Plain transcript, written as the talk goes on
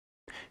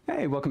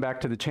Hey, welcome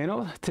back to the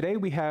channel. Today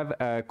we have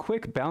a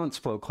quick balance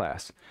flow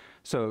class.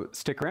 So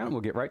stick around,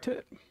 we'll get right to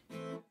it.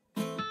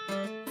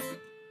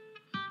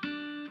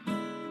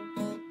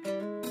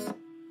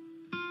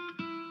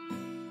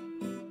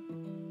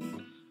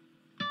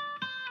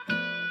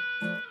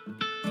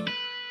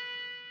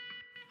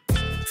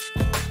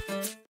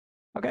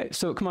 Okay,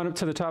 so come on up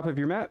to the top of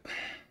your mat.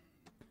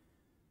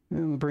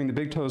 And we'll bring the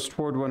big toes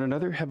toward one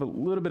another. Have a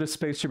little bit of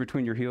space here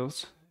between your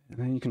heels. And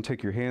then you can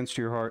take your hands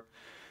to your heart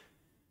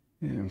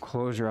and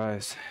close your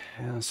eyes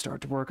and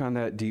start to work on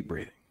that deep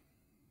breathing.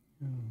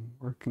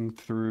 Working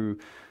through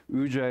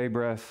Ujjayi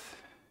breath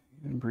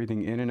and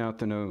breathing in and out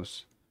the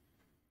nose.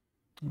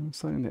 And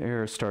just letting the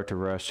air start to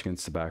rush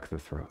against the back of the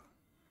throat.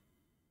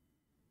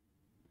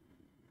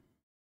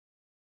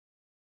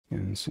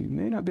 And so you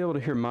may not be able to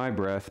hear my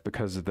breath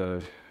because of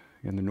the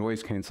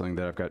noise canceling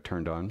that I've got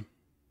turned on.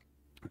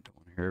 I don't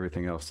want to hear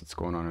everything else that's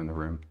going on in the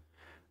room.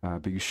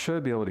 But you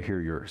should be able to hear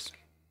yours.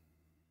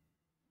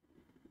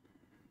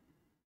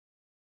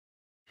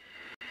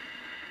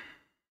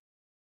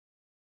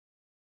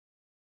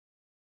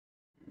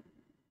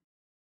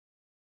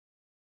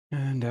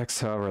 And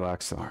exhale,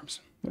 relax the arms.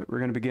 We're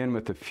going to begin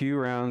with a few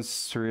rounds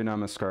Surya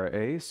Namaskara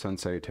A, sun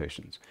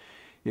salutations.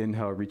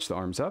 Inhale, reach the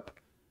arms up.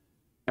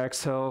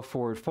 Exhale,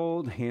 forward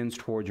fold, hands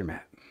toward your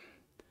mat.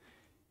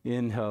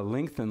 Inhale,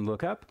 lengthen,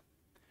 look up.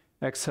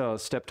 Exhale,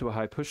 step to a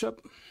high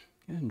push-up.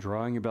 And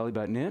drawing your belly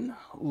button in,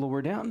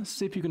 lower down.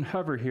 See if you can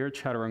hover here,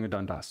 Chaturanga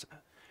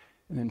Dandasana.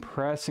 And then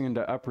pressing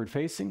into upward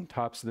facing,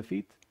 tops of the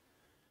feet.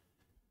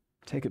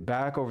 Take it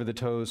back over the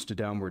toes to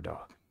downward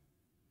dog.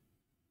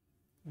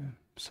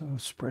 So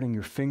spreading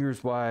your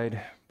fingers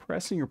wide,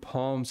 pressing your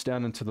palms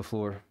down into the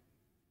floor.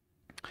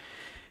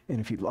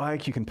 And if you'd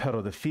like, you can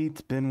pedal the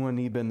feet, bend one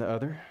knee, bend the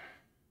other.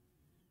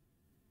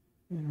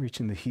 And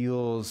reaching the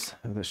heels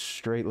of the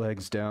straight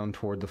legs down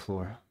toward the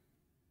floor.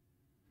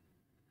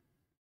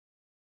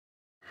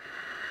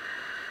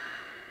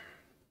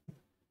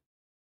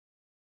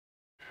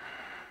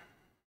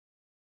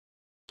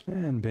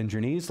 And bend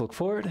your knees, look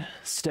forward,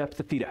 step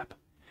the feet up.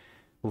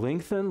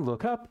 Lengthen,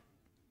 look up.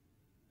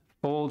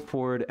 Fold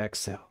forward,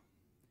 exhale.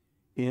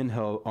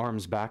 Inhale,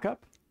 arms back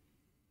up.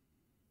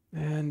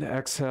 And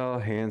exhale,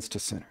 hands to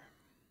center.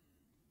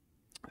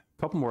 A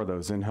couple more of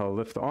those. Inhale,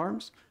 lift the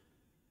arms.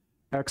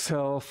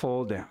 Exhale,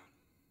 fold down.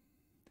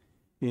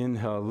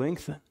 Inhale,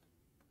 lengthen.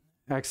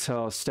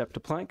 Exhale, step to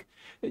plank.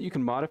 You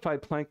can modify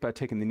plank by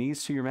taking the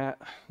knees to your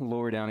mat,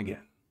 lower down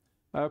again.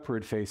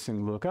 Upward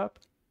facing, look up.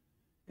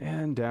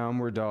 And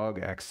downward dog,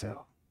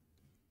 exhale.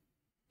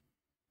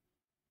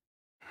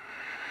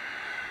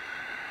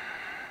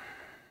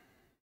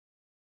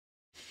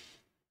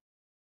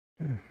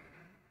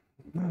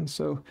 And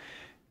so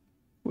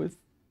with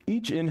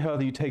each inhale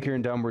that you take here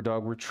in downward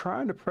dog, we're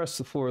trying to press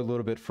the floor a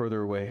little bit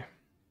further away.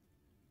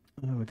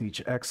 With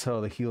each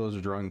exhale, the heels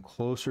are drawing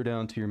closer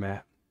down to your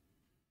mat.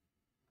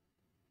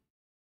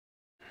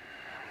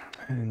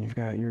 And you've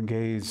got your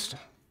gaze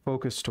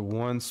focused to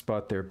one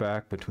spot there,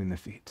 back between the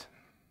feet.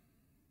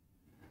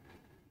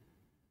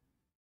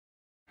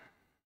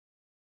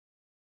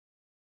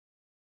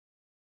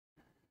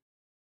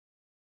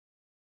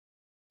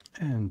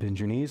 And bend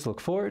your knees,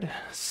 look forward,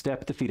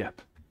 step the feet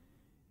up.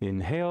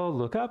 Inhale,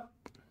 look up.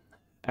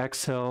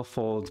 Exhale,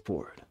 fold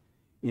forward.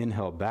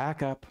 Inhale,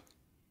 back up.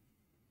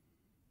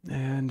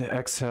 And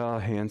exhale,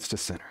 hands to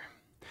center.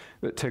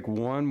 But take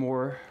one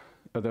more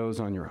of those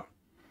on your own.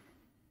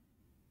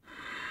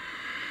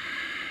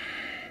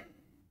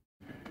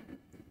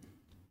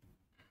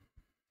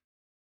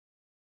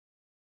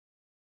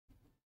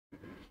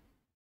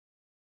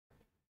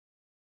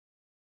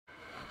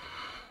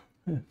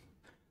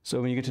 So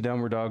when you get to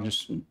downward dog,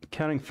 just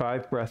counting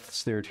 5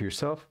 breaths there to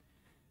yourself,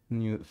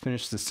 and you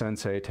finish the sun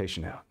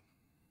salutation out.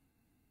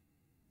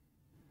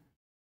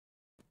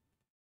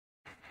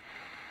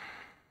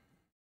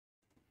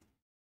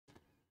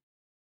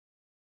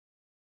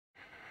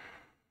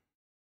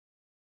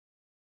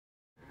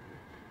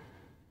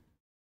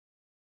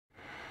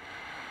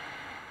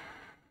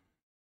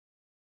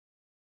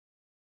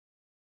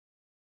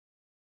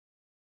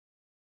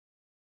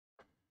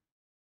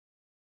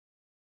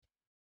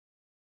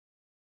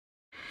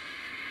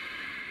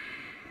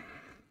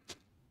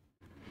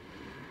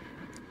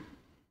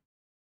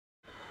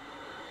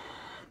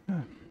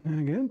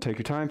 And again, take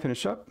your time,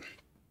 finish up.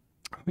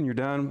 When you're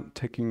done,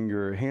 taking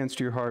your hands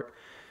to your heart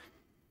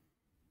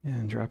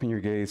and dropping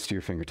your gaze to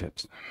your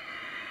fingertips.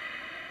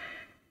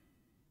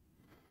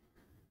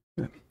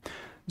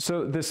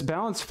 So this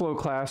balance flow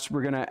class,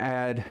 we're going to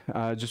add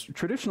just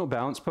traditional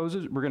balance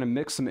poses. We're going to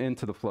mix them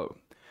into the flow.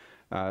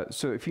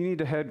 So if you need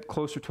to head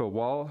closer to a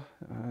wall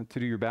to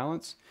do your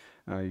balance,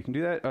 you can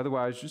do that.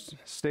 Otherwise, just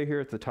stay here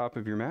at the top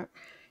of your mat.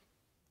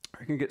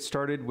 You can get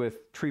started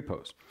with tree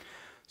pose.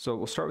 So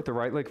we'll start with the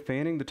right leg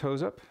fanning the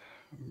toes up,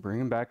 bring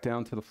them back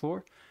down to the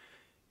floor,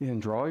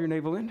 and draw your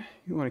navel in.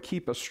 You want to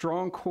keep a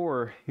strong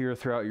core here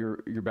throughout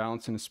your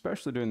balance, and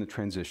especially during the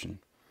transition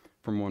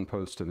from one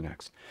pose to the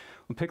next.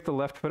 We'll pick the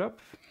left foot up,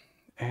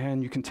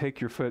 and you can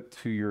take your foot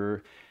to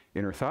your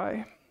inner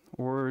thigh,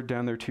 or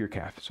down there to your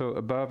calf, so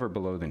above or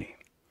below the knee.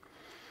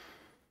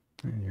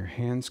 And your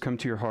hands come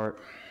to your heart.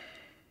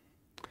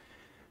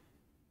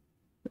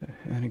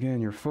 And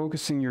again, you're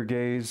focusing your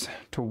gaze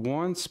to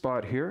one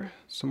spot here,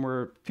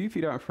 somewhere a few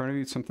feet out in front of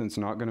you, something's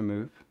not going to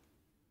move.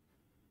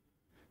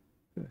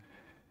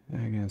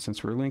 And again,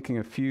 since we're linking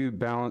a few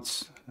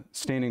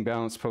standing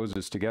balance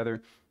poses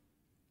together,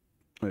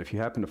 if you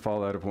happen to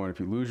fall out of one, if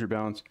you lose your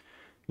balance,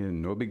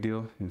 again, no big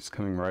deal. It's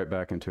coming right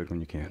back into it when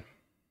you can.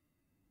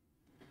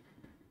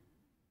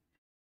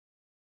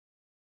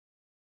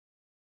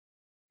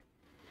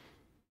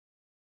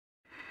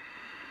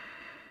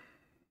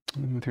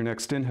 And with your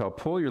next inhale,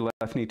 pull your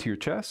left knee to your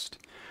chest.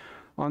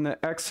 On the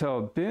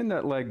exhale, bend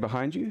that leg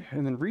behind you,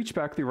 and then reach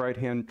back with your right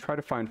hand, try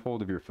to find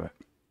hold of your foot.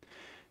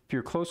 If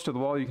you're close to the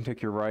wall, you can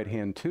take your right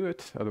hand to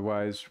it,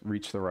 otherwise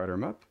reach the right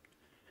arm up.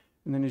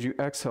 And then as you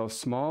exhale,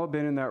 small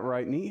bend in that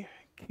right knee,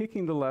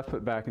 kicking the left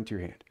foot back into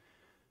your hand.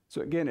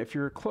 So again, if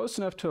you're close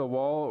enough to a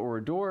wall or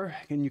a door,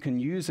 again, you can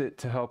use it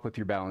to help with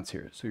your balance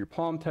here. So your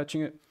palm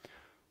touching it,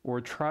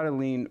 or try to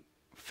lean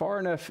far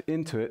enough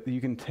into it that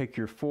you can take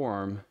your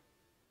forearm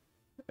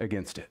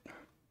against it.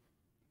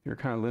 You're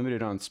kind of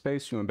limited on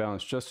space. You want to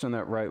balance just on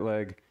that right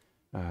leg,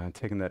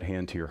 taking that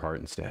hand to your heart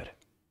instead.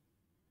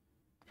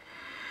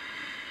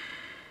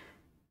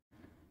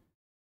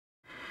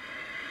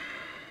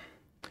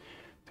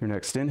 Your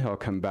next inhale,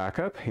 come back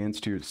up, hands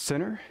to your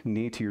center,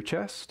 knee to your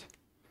chest.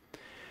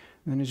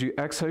 And then as you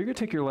exhale, you're going to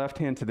take your left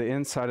hand to the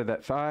inside of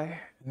that thigh,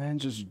 and then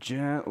just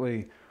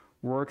gently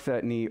work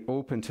that knee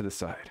open to the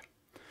side.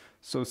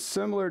 So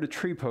similar to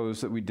tree pose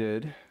that we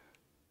did,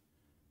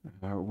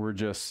 we're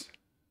just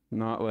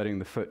not letting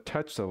the foot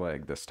touch the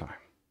leg this time.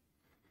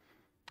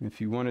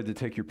 If you wanted to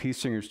take your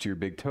peace fingers to your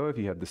big toe, if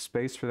you had the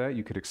space for that,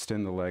 you could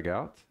extend the leg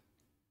out.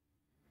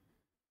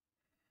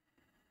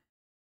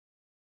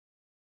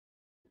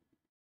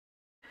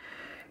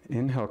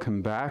 Inhale,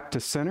 come back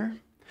to center.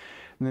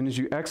 And then as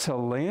you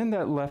exhale, land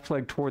that left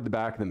leg toward the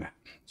back of the mat.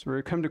 So we're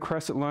going to come to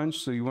crescent lunge,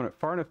 so you want it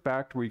far enough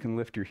back to where you can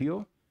lift your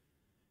heel.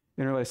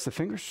 Interlace the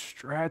fingers,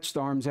 stretch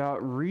the arms out,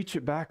 reach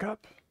it back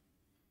up.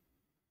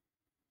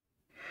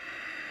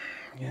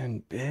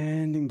 And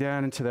bending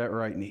down into that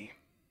right knee.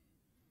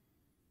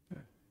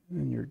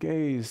 And your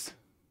gaze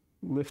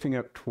lifting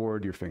up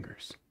toward your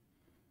fingers.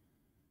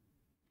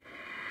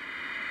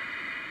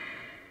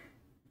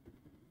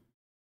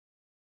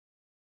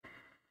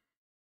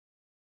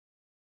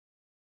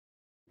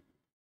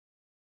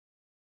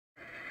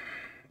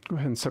 Go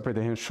ahead and separate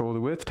the hands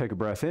shoulder width. Take a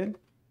breath in.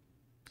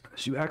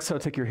 As you exhale,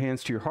 take your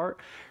hands to your heart.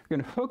 You're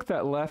going to hook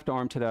that left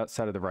arm to the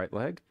outside of the right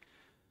leg.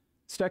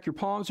 Stack your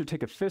palms or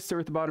take a fist there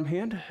with the bottom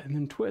hand, and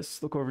then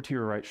twist. Look over to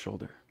your right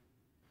shoulder.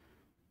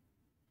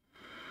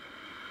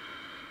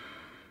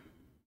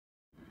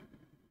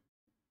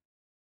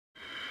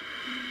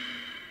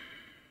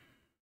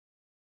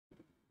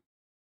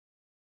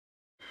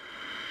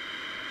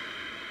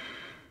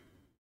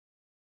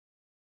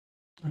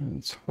 And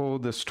let's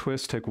hold this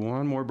twist. Take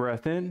one more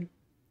breath in.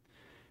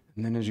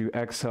 And then as you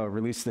exhale,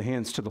 release the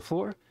hands to the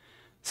floor.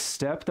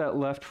 Step that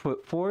left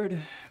foot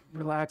forward.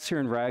 Relax here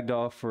and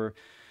ragdoll for a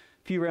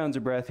few rounds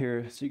of breath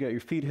here. So you got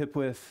your feet hip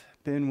width.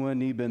 Bend one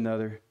knee, bend the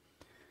other.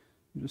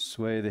 Just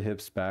sway the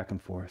hips back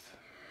and forth.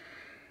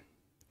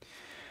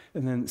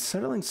 And then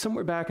settling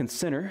somewhere back in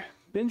center,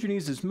 bend your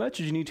knees as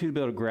much as you need to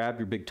be able to grab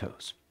your big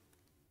toes.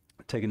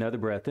 Take another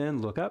breath in,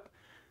 look up,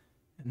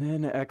 and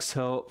then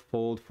exhale,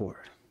 fold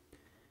forward.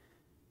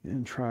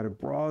 And try to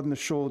broaden the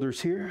shoulders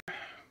here,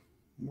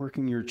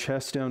 working your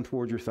chest down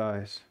toward your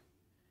thighs.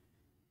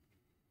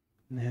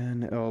 And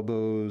then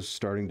elbows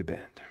starting to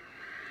bend.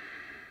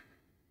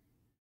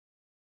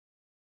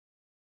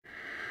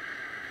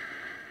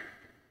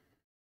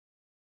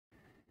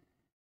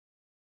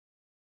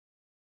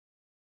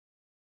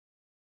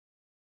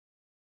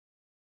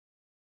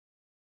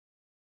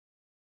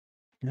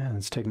 And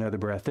let's take another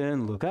breath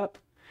in, look up.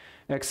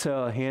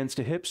 Exhale, hands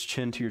to hips,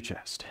 chin to your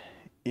chest.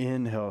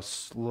 Inhale,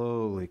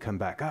 slowly come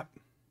back up.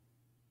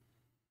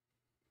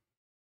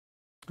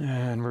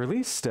 And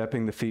release,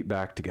 stepping the feet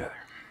back together.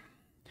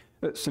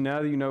 So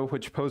now that you know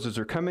which poses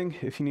are coming,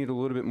 if you need a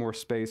little bit more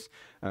space,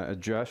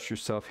 adjust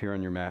yourself here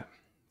on your mat,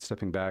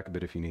 stepping back a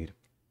bit if you need.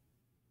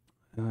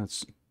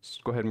 Let's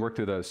go ahead and work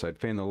through the other side.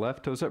 Fan the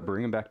left toes up,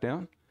 bring them back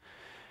down.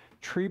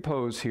 Tree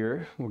pose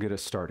here will get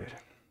us started.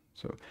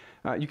 So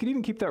you can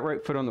even keep that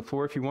right foot on the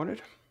floor if you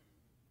wanted.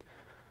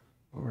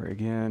 Or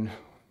again,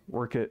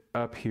 work it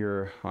up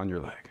here on your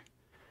leg.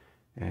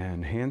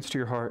 And hands to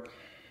your heart.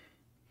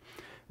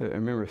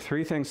 Remember,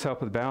 3 things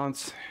help with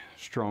balance: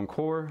 strong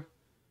core,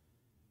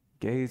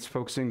 gaze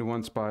focusing to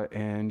one spot,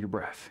 and your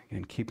breath,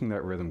 and keeping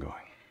that rhythm going.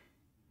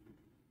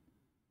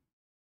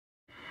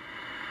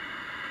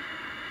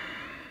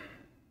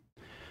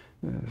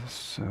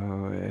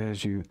 So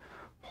as you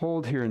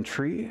hold here in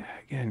tree,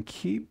 again,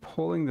 keep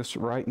pulling this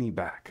right knee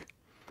back.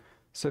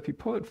 So if you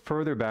pull it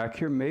further back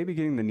here, maybe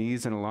getting the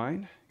knees in a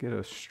line, get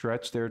a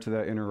stretch there to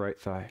that inner right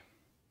thigh.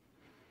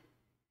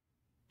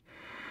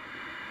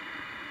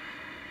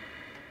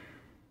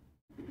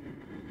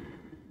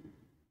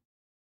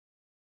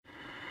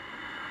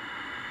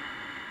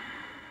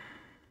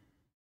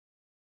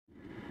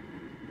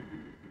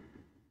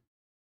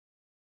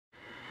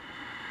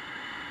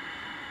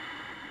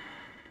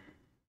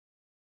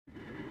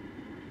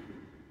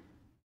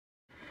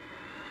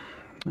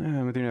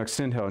 And with your next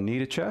inhale, knee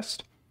to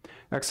chest.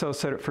 Exhale,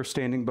 set it for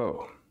standing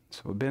bow.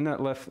 So we'll bend that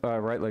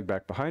right leg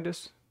back behind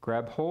us.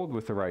 Grab hold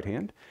with the right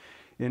hand.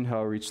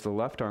 Inhale, reach the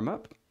left arm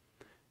up.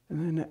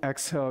 And then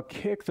exhale,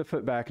 kick the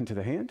foot back into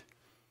the hand.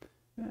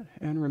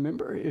 And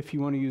remember, if you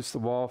want to use the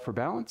wall for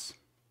balance,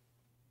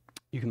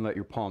 you can let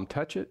your palm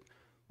touch it.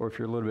 Or if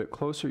you're a little bit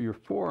closer, your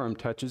forearm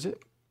touches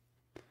it.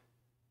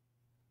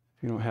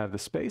 If you don't have the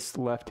space,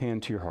 the left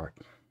hand to your heart.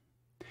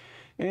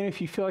 And if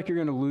you feel like you're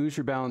going to lose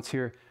your balance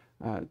here,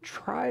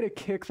 try to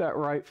kick that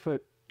right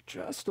foot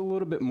just a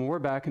little bit more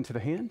back into the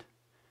hand,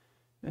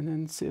 and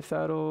then see if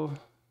that'll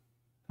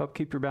help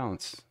keep your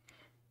balance.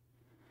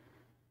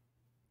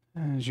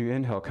 As you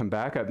inhale, come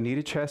back up, knee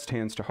to chest,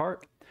 hands to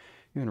heart.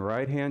 And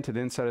right hand to the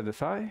inside of the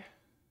thigh.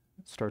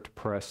 Start to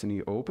press the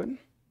knee open.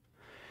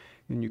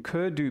 And you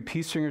could do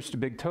peace fingers to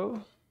big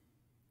toe,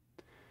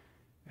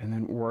 and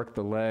then work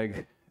the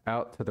leg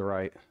out to the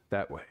right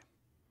that way.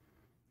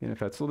 And if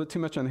that's a little bit too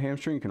much on the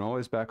hamstring, you can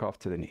always back off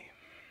to the knee.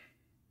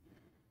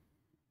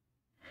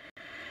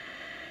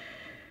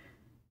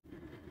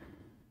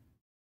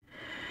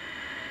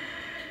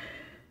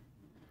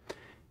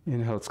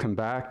 Inhale, let's come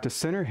back to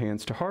center,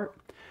 hands to heart.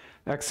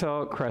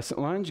 Exhale, crescent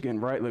lunge. Again,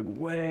 right leg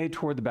way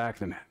toward the back of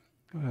the mat.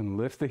 Go ahead and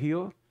lift the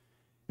heel.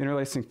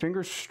 Interlacing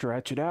fingers,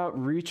 stretch it out,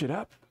 reach it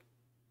up.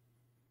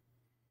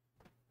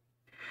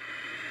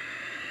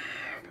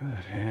 Good.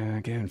 And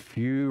again,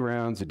 few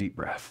rounds of deep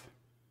breath.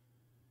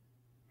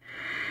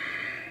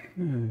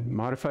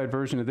 Modified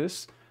version of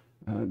this,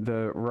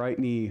 the right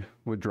knee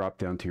would drop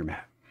down to your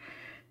mat.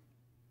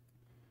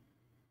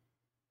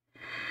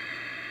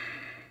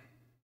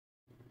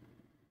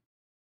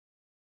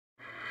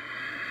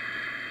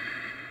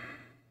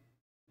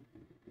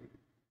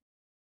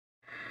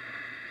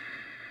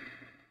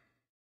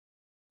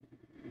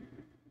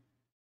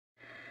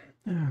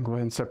 And go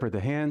ahead and separate the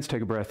hands,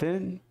 take a breath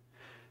in.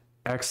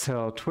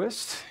 Exhale,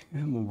 twist,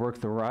 and we'll work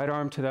the right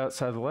arm to the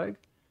outside of the leg.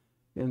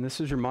 And this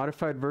is your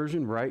modified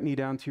version, right knee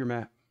down to your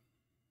mat.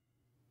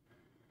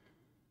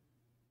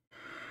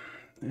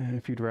 And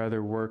if you'd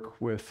rather work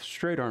with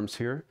straight arms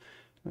here,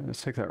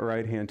 let's take that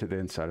right hand to the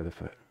inside of the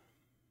foot.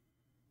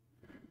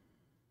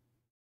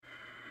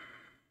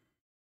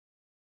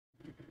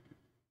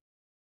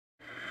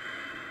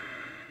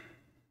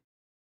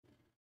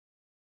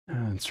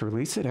 And let's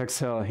release it.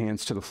 Exhale,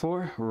 hands to the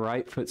floor,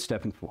 right foot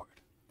stepping forward.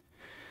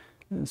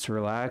 Let's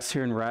relax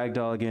here and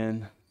ragdoll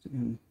again.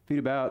 Feet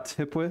about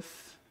hip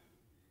width.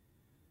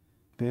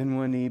 Bend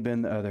one knee,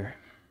 bend the other.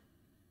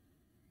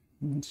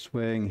 And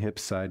swaying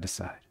hips side to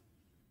side.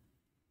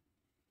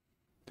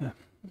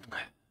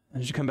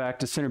 As you come back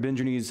to center, bend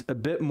your knees a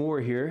bit more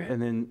here,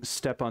 and then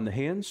step on the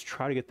hands.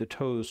 Try to get the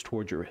toes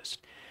towards your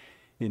wrist.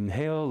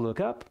 Inhale, look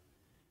up.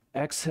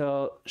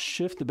 Exhale,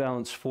 shift the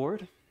balance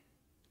forward.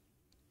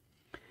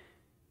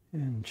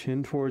 And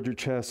chin towards your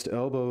chest,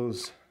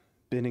 elbows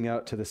bending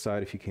out to the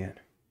side if you can.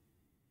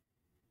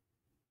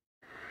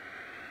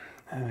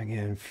 And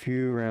again, a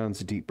few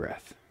rounds of deep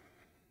breath.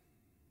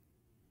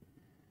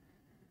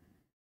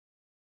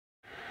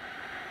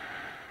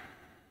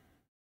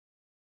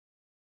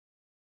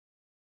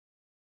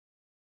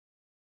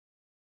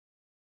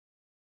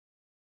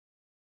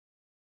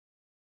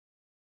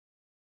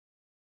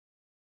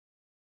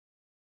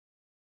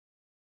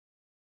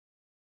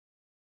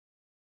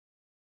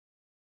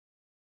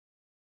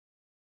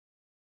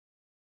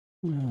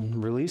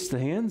 And release the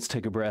hands,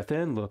 take a breath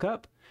in, look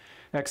up.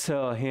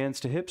 Exhale, hands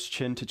to hips,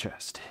 chin to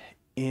chest.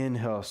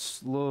 Inhale,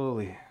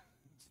 slowly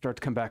start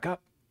to come back up.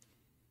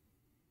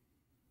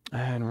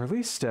 And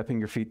release, stepping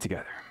your feet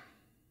together.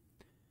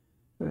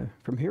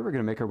 From here, we're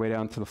going to make our way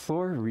down to the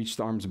floor, reach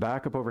the arms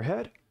back up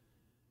overhead.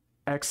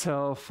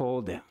 Exhale,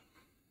 fold down.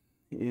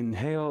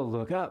 Inhale,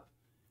 look up.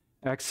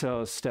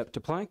 Exhale, step to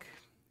plank.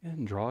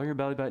 And draw your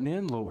belly button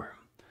in, lower.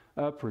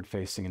 Upward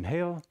facing,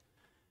 inhale.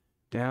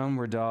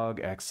 Downward dog,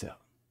 exhale.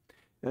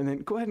 And then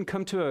go ahead and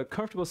come to a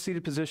comfortable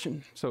seated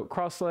position. So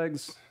cross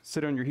legs,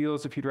 sit on your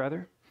heels if you'd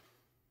rather.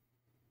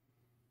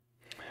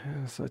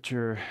 Just let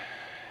your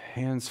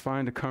hands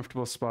find a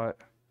comfortable spot.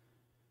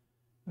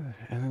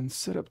 And then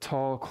sit up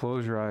tall,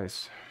 close your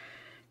eyes.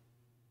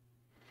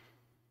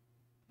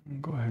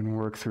 And go ahead and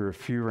work through a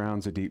few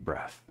rounds of deep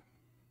breath.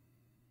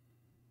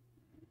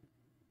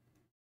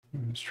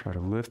 And just try to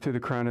lift through the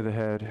crown of the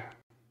head.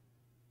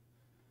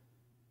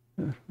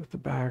 With the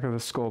back of the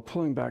skull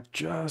pulling back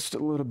just a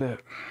little bit.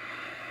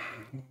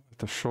 Let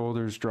the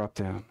shoulders drop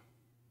down.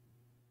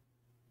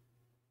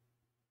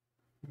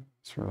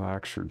 Just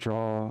relax your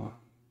jaw,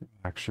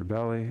 relax your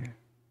belly.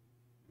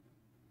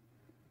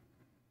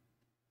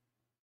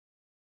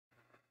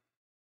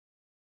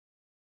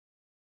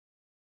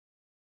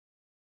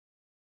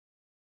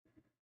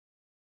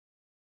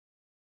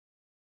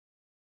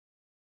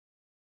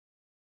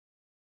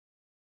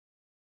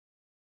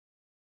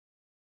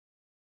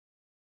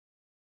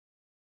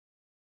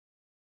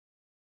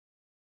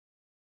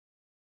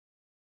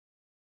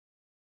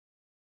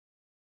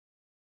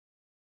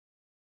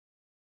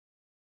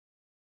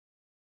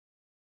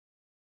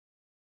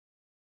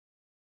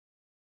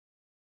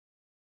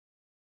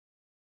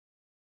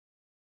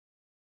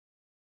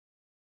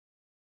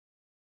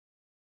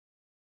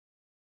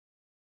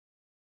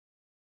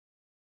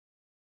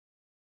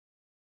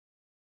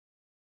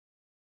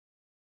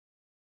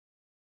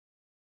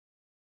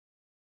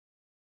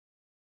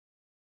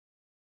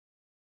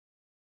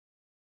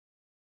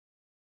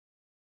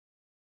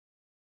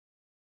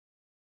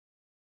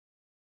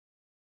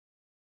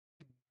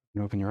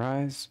 And open your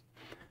eyes.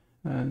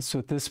 So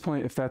at this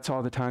point, if that's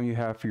all the time you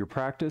have for your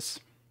practice,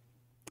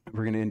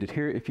 we're going to end it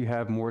here. If you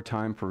have more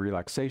time for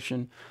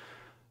relaxation,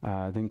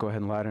 then go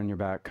ahead and lie on your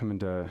back, come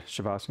into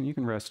Shavasana. You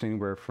can rest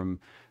anywhere from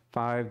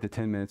 5 to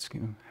 10 minutes,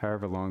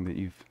 however long that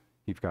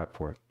you've got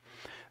for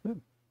it.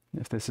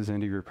 If this is the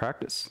end of your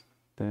practice,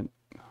 then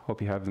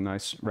hope you have a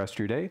nice rest of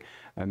your day.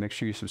 Make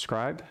sure you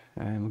subscribe,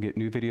 and we'll get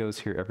new videos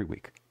here every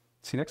week.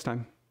 See you next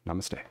time.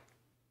 Namaste.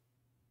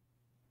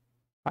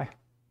 Bye.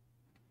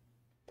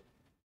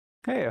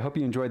 Hey, I hope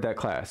you enjoyed that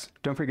class.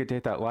 Don't forget to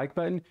hit that like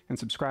button and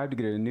subscribe to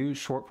get a new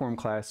short form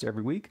class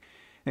every week.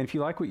 And if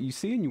you like what you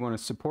see and you want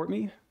to support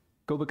me,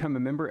 go become a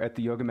member at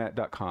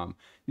theyogamat.com.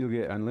 You'll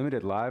get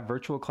unlimited live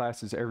virtual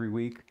classes every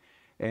week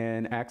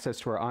and access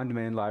to our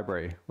on-demand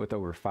library with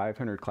over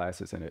 500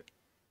 classes in it.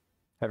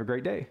 Have a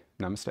great day.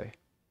 Namaste.